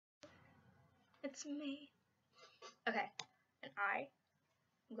it's me. Okay, and I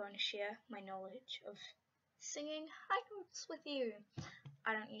am going to share my knowledge of singing high notes with you.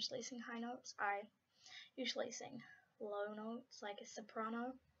 I don't usually sing high notes. I usually sing low notes, like a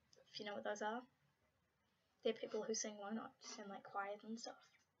soprano, if you know what those are. They're people who sing low notes in like choirs and stuff.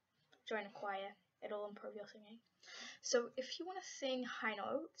 Join a choir, it'll improve your singing. So if you want to sing high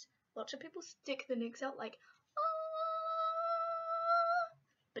notes, lots of people stick the necks out like, ah,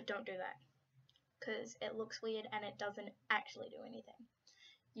 but don't do that, because it looks weird and it doesn't actually do anything.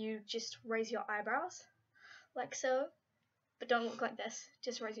 You just raise your eyebrows, like so, but don't look like this,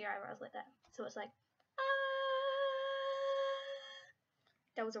 just raise your eyebrows like that. So it's like, ah.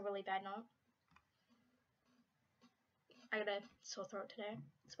 That was a really bad note. I got a sore throat today,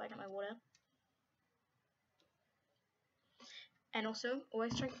 so I got my water. And also,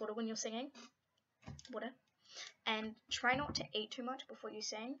 always drink water when you're singing. Water. And try not to eat too much before you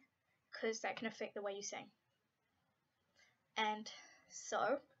sing, because that can affect the way you sing. And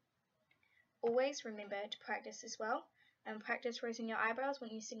so, always remember to practice as well. And practice raising your eyebrows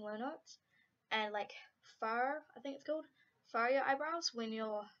when you sing low notes. And like furrow, I think it's called, furrow your eyebrows when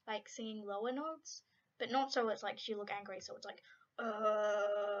you're like singing lower notes. But not so it's like you look angry, so it's like,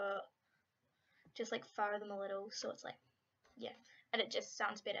 just like furrow them a little, so it's like, yeah, and it just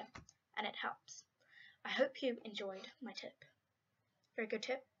sounds better, and it helps. I hope you enjoyed my tip. Very good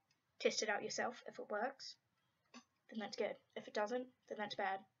tip. Test it out yourself. If it works, then that's good. If it doesn't, then that's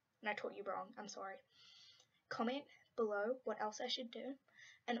bad, and I taught you wrong. I'm sorry. Comment below what else I should do,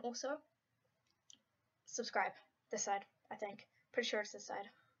 and also subscribe. This side, I think. Pretty sure it's this side.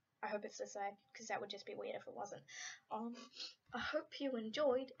 I hope it's this side, because that would just be weird if it wasn't. I hope you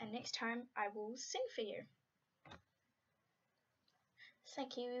enjoyed, and next time I will sing for you.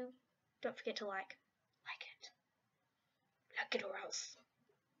 Thank you. Don't forget to like it. Like it or else.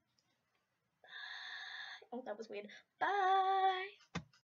 Bye. Oh, that was weird. Bye.